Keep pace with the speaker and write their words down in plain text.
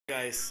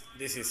Guys,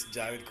 this is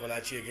Javed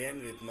KOLACHI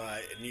again with my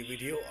new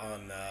video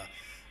on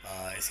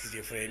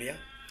schizophrenia.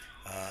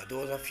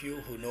 Those of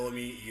you who know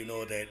me, you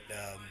know that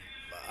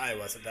I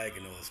was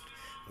diagnosed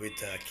with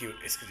acute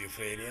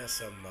schizophrenia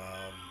some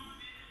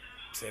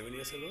 7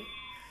 years ago,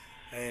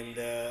 and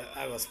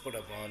I was put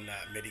upon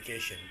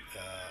medication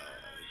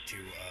to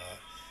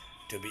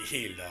to be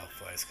healed of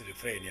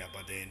schizophrenia.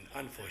 But then,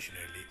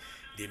 unfortunately,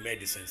 the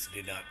medicines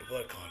did not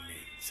work on me.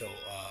 So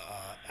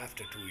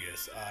after 2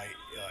 years,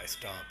 I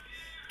stopped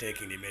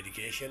taking the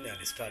medication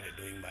and started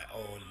doing my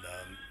own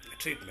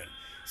treatment.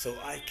 So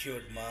I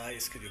cured my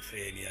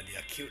schizophrenia, the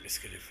acute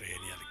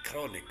schizophrenia, the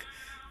chronic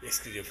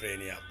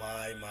schizophrenia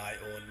by my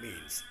own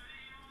means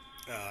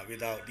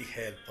without the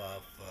help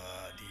of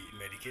the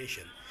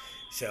medication.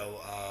 So,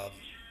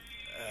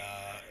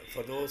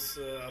 for those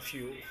of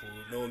you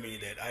who know me,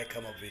 that I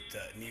come up with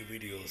new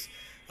videos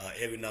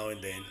every now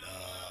and then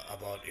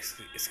about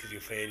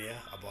schizophrenia,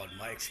 about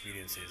my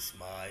experiences,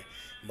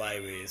 my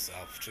ways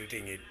of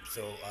treating it.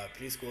 So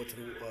please go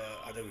through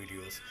other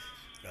videos.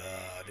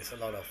 There's a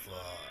lot of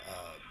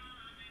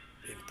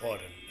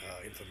important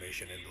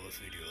information in those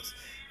videos.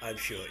 I'm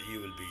sure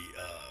you will be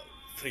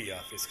free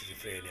of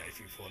schizophrenia if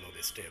you follow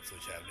the steps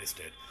which I have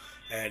listed.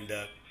 And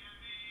uh,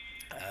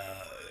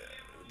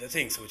 the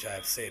things which I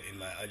have said in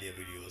my earlier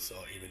videos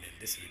or even in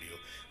this video,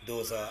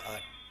 those are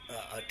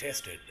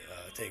tested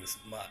things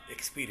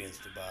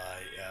experienced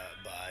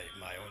by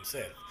my own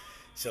self.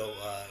 So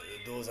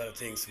those are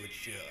things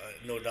which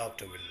no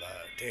doctor will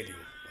tell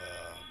you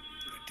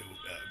to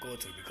go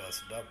through,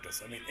 because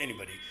doctors, I mean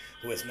anybody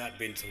who has not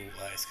been through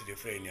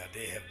schizophrenia,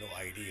 they have no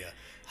idea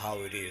how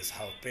it is,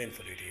 how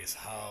painful it is,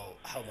 how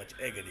much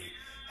agony,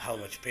 how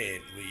much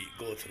pain we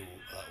go through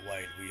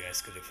while we are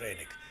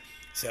schizophrenic.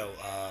 So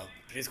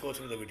please go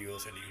through the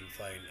videos and you'll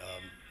find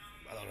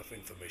a lot of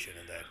information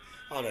in that.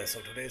 Alright,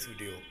 so today's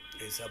video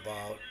is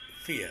about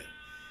fear.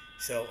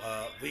 So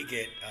we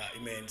get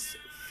immense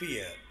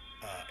fear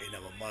in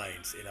our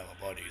minds, in our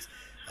bodies,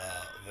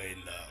 when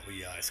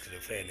we are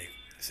schizophrenic.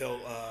 So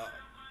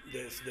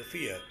there's the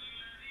fear.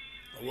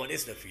 What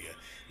is the fear?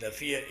 The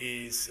fear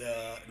is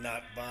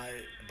not by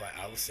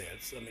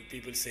ourselves. I mean,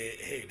 people say,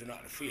 "Hey, do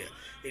not fear."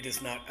 It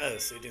is not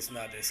us. It is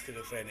not a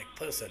schizophrenic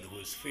person who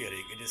is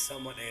fearing. It is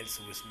someone else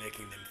who is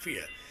making them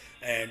fear,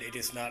 and it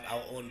is not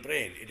our own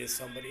brain. It is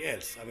somebody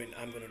else. I mean,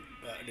 I'm going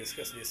to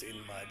discuss this in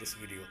this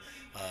video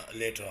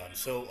later on.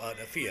 So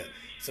the fear.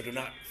 So do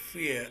not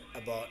fear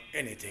about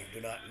anything.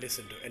 Do not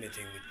listen to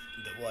anything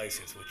with the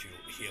voices which you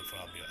hear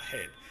from your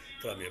head,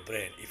 from your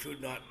brain. If you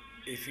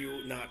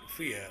not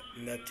fear,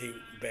 nothing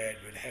bad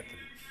will happen.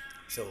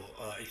 So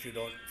if you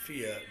don't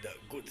fear, the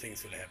good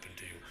things will happen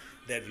to you.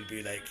 That will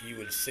be like you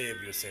will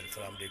save yourself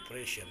from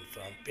depression,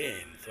 from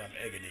pain, from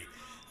agony.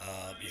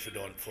 If you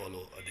don't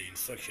follow the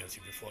instructions,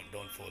 if you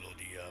don't follow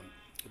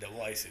the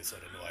voices or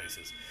the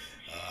noises,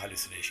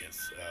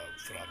 hallucinations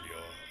from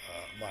your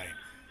mind.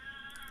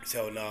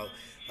 So now,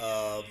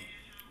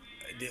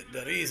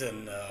 the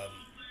reason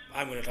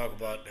I'm going to talk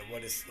about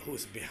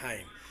who's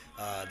behind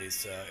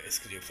this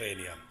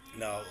schizophrenia.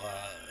 Now,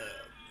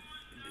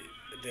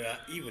 there are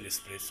evil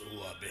spirits who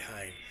are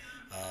behind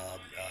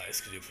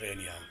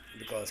schizophrenia,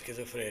 because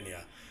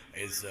schizophrenia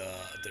is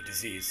the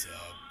disease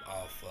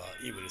of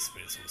evil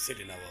spirits who sit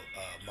in our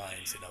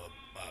minds, in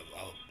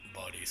our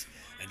bodies,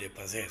 and they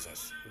possess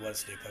us.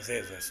 Once they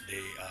possess us,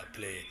 they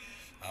play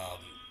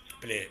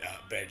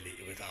badly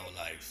with our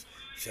lives.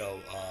 So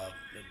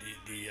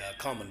the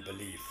common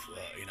belief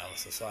in our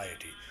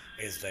society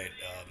is that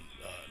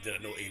there are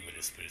no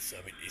evil spirits.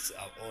 I mean, it's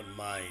our own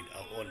mind,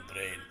 our own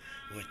brain,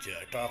 which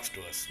talks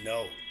to us.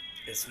 No,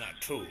 it's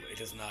not true.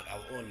 It is not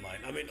our own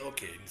mind. I mean,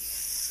 okay, in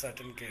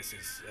certain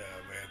cases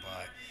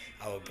whereby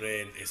our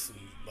brain is,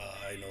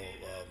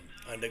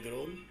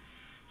 undergrown,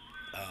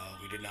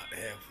 we did not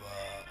have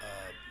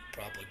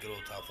proper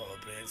growth of our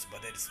brains,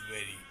 but that's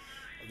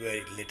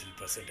very little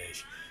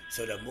percentage.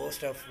 So the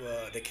most of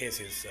the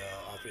cases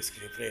of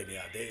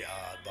schizophrenia, they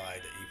are by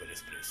the evil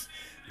spirits.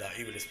 The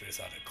evil spirits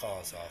are the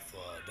cause of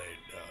the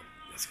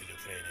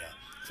schizophrenia.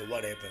 So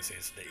what happens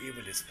is the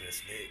evil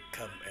spirits, they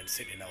come and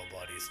sit in our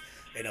bodies,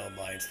 in our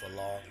minds for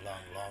long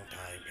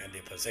time, and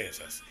they possess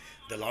us.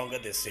 The longer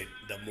they sit,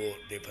 the more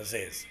they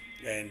possess.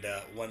 And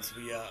once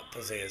we are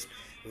possessed,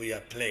 we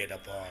are played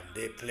upon.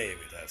 They play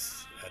with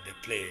us. They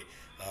play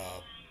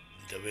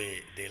the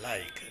way they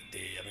like,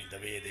 the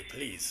way they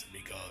please,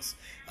 because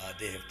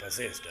they have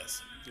possessed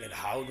us. And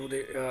how do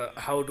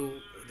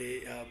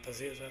they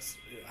possess us?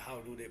 How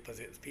do they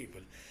possess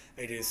people?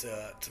 It is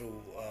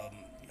through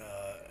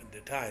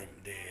the time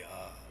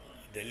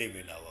they live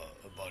in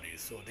our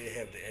bodies. So they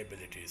have the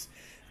abilities,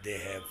 they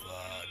have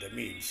the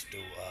means to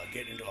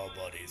get into our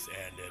bodies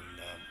and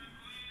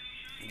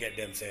then get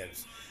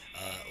themselves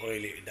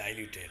really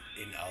diluted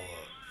in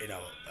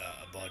our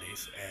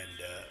bodies, and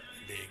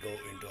they go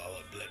into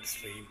our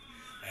bloodstream,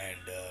 and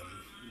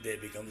they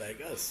become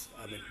like us.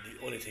 I mean,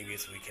 the only thing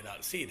is we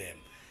cannot see them,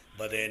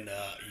 but then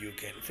you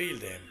can feel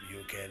them.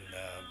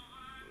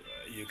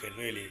 you can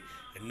really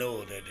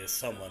know that there's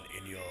someone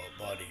in your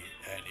body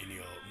and in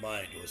your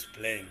mind who's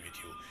playing with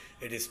you.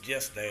 It is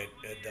just that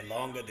the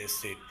longer they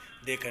sit,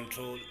 they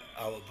control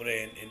our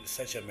brain in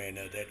such a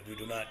manner that we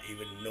do not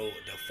even know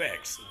the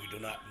facts, we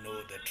do not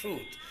know the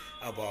truth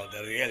about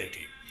the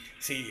reality.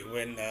 See,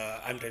 when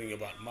I'm telling you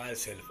about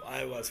myself,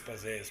 I was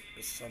possessed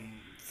some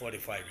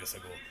 45 years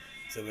ago.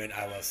 So when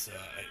I was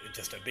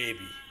just a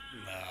baby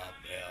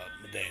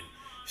then.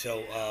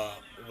 So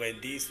when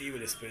these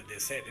evil spirits they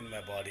sat in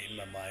my body, in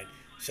my mind,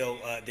 so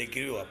they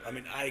grew up. I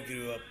mean, I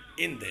grew up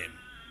in them,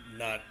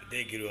 not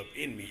they grew up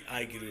in me.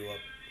 I grew up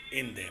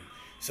in them.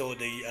 So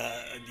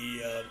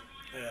the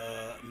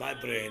my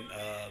brain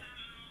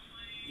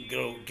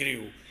grew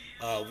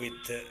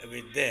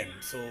with them.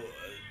 So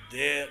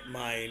their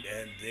mind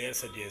and their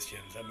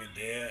suggestions, I mean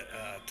their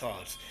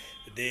thoughts,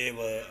 they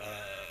were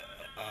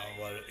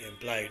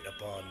implied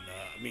upon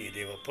me.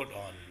 They were put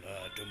on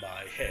to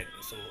my head.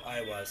 So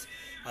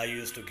I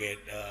used to get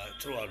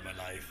throughout my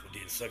life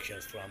the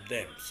instructions from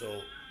them.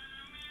 So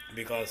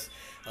because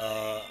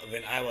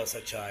when I was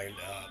a child,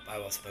 I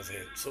was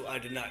possessed. So I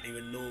did not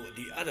even know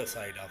the other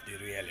side of the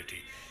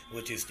reality,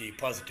 which is the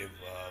positive,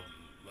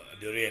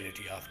 the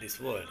reality of this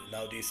world.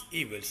 Now these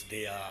evils,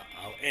 they are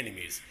our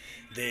enemies.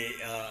 They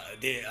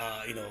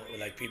are,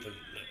 like people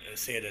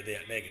say that they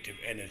are negative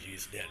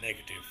energies, they are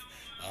negative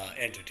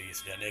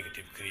entities, they are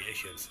negative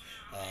creations.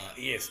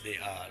 Yes, they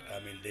are. I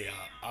mean, they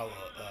are our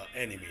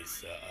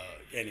enemies,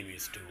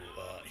 enemies to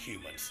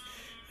humans,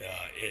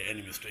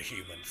 enemies to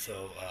humans.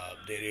 So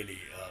they really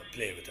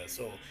play with us.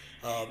 So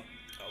um,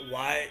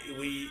 why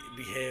we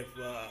behave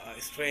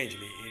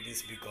strangely? It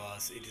is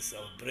because it is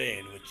our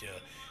brain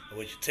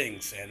which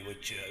thinks and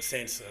which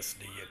sends us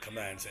the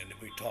commands, and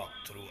we talk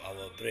through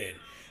our brain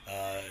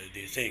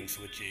the things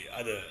which the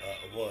other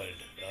world,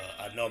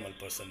 a normal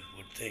person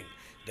would think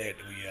that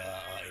we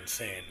are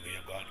insane, we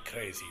have gone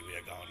crazy, we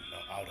have gone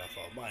out of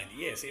our mind.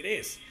 Yes, it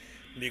is,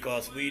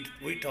 because we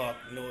talk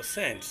no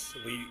sense.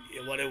 We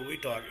whatever we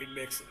talk, it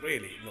makes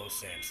really no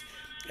sense,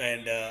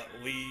 and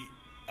we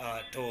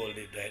are told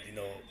that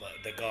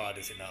the God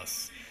is in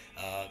us.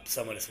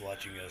 Someone is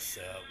watching us.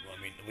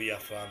 I mean, we are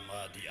from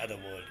the other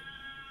world.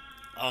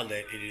 All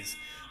that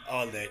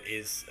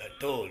is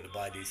told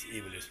by these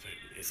evil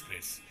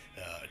spirits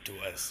to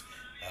us,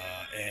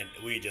 and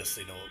we just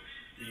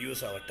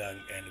use our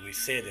tongue and we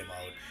say them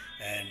out,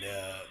 and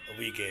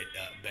we get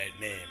bad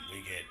name. We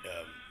get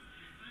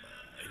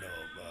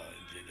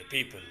the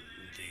people,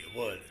 the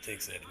world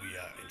thinks that we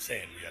are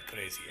insane, we are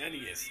crazy, and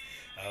yes,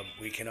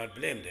 we cannot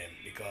blame them,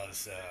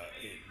 because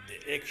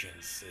the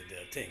actions,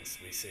 the things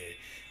we say,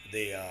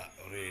 they are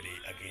really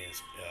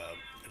against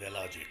the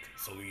logic.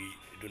 So we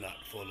do not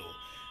follow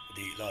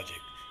the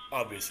logic,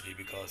 obviously,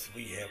 because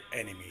we have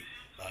enemy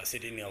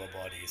sitting in our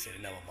bodies and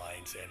in our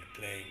minds and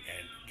playing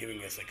and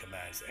giving us the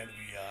commands, and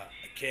we are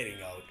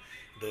carrying out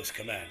those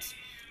commands.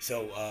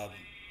 So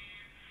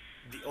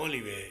the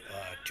only way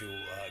to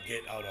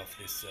get out of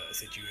this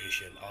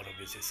situation, out of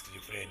this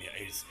schizophrenia,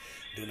 is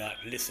do not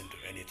listen to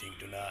anything,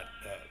 do not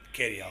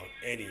carry out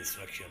any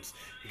instructions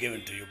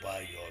given to you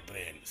by your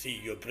brain.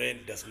 See, your brain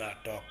does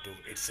not talk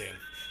to itself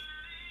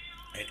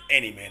in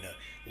any manner.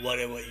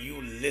 Whatever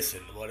you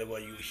listen, whatever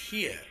you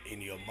hear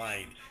in your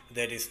mind,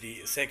 that is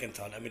the second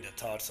thought. I mean, the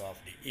thoughts of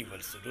the evil.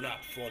 So do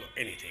not follow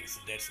anything. So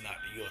that's not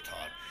your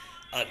thought.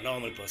 A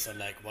normal person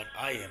like what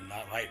I am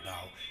not right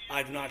now,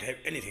 I do not have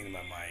anything in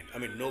my mind. I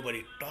mean,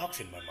 nobody talks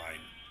in my mind,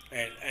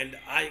 and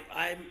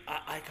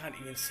I can't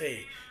even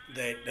say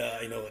that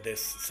there's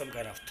some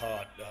kind of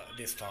thought,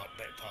 this thought,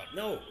 that thought.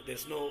 No,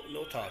 there's no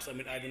thoughts. I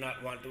mean, I do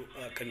not want to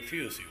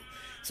confuse you.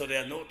 So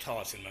there are no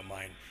thoughts in my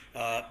mind.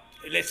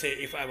 Let's say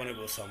if I want to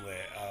go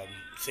somewhere,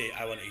 say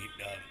I want to eat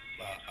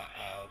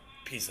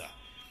pizza,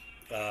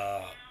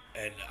 uh,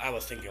 and I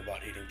was thinking about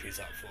eating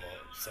pizza for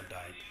some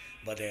time,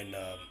 but then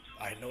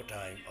I had no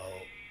time.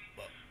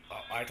 But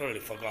I totally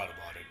forgot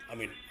about it. I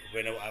mean,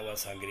 whenever I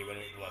was hungry,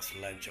 whenever it was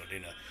lunch or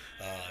dinner,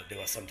 there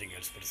was something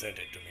else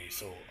presented to me,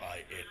 so I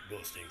ate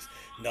those things.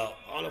 Now,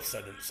 all of a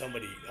sudden,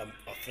 somebody,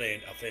 a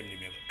friend, a family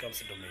member, comes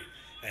to me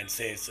and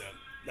says,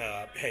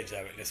 "Hey,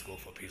 Javed, let's go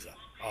for pizza."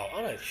 Oh,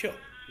 all right, sure,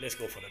 let's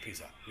go for the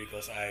pizza,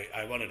 because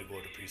I wanted to go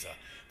to pizza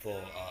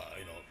for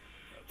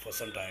for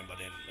some time, but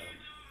then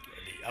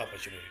the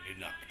opportunity did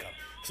not come.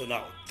 So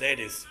now that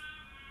is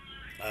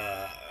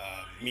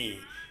me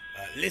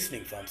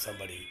listening from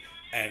somebody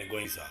and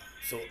going pizza.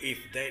 So if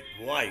that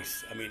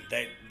voice, I mean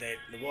that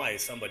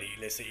voice, somebody,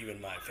 let's say even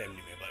my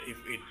family member, if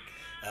it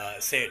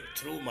said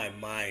through my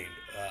mind,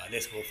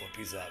 let's go for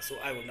pizza, so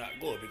I would not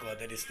go, because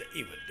that is the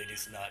evil, that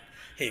is not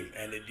him.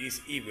 And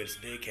these evils,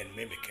 they can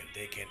mimic it,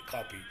 they can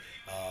copy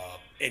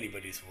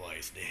anybody's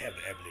voice, they have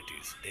the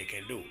abilities, they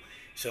can do.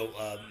 So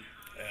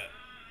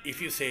if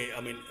you say,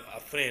 I mean, a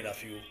friend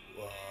of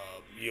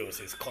yours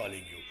is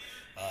calling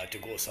you to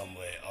go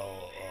somewhere,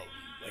 or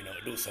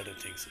do certain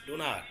things, do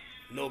not.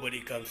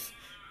 Nobody comes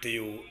to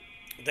you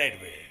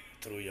that way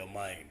through your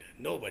mind.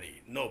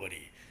 Nobody.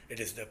 It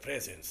is the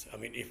presence. I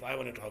mean, if I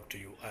want to talk to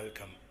you, I will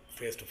come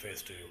face to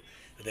face to you,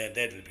 then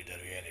that will be the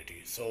reality.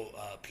 So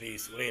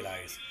please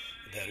realize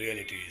the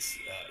reality is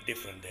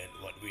different than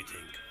what we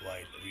think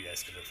while we are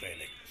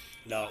schizophrenic.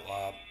 Now,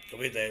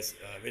 with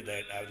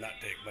that, I will not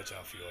take much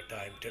of your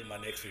time. Till my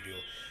next video,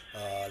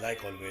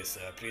 like always,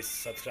 please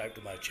subscribe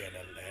to my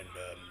channel and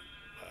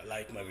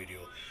like my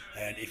video.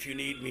 And if you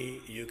need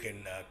me, you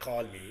can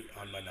call me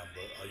on my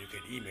number, or you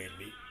can email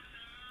me,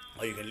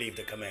 or you can leave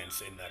the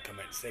comments in the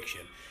comment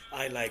section.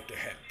 I like to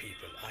help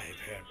people. I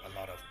have helped a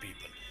lot of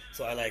people,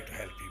 so I like to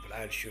help people.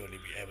 I'll surely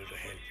be able to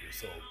help you.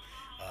 So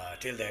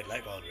till that,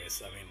 like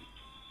always, I mean,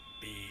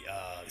 be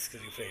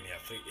schizophrenia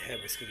free, have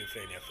a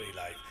schizophrenia free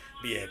life,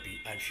 be happy.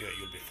 I'm sure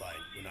you'll be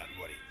fine. Do not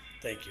worry.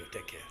 Thank you.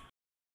 Take care.